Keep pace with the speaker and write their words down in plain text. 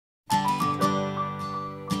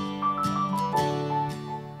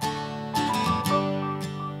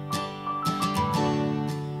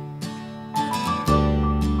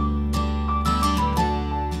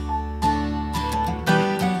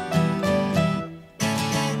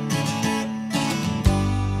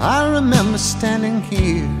I remember standing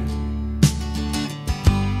here,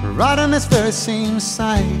 right on this very same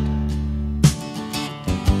side.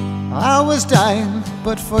 I was dying,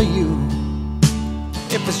 but for you,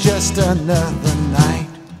 it was just another night.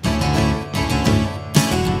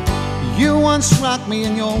 You once rocked me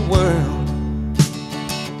in your world.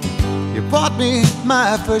 You bought me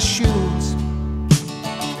my first shoes.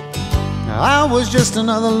 I was just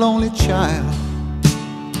another lonely child.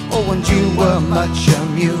 Oh, and you were much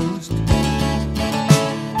amused.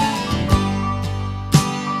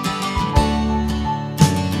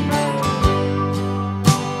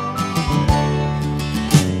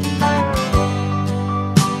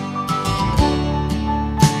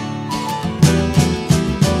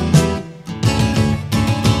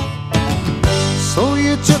 So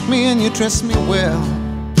you took me and you dressed me well,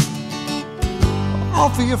 all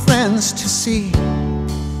for your friends to see.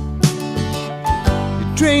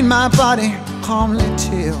 Drained my body calmly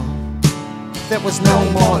till there was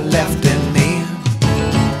no more left in me.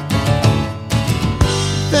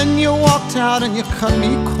 Then you walked out and you cut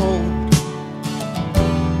me cold,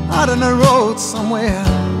 out on the road somewhere.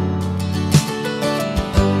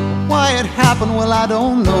 Why it happened, well, I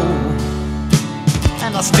don't know,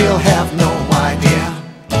 and I still have no idea.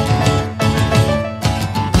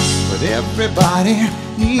 But everybody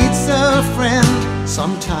needs a friend.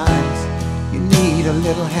 Sometimes you need a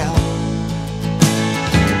little help,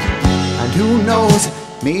 and who knows,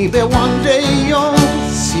 maybe one day you'll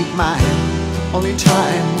seek mine. Only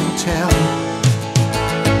time will tell.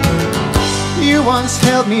 You once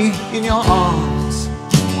held me in your arms.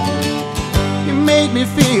 You made me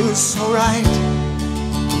feel so right.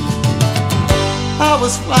 I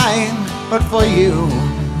was flying, but for you,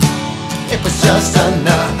 it was just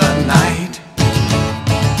another night.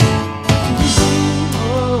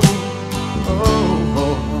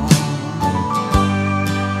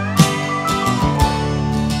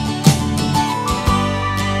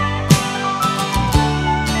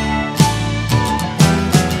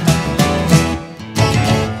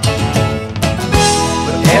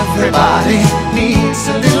 Everybody needs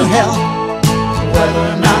a little help, whether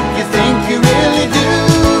or not you think you really do.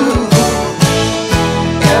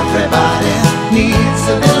 Everybody needs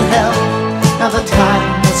a little help. Now the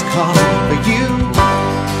time has come for you.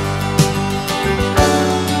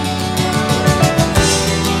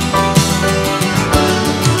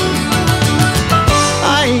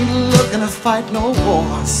 I ain't looking to fight no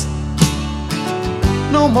wars,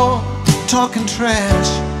 no more talking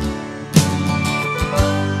trash.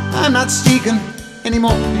 I'm not seeking any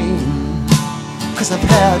more pain, 'cause I've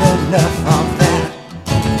had enough of that.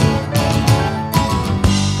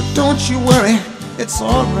 But don't you worry, it's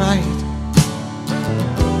alright.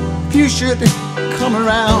 If you should come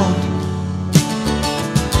around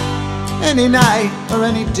any night or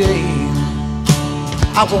any day,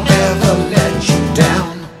 I won't ever let you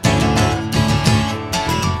down.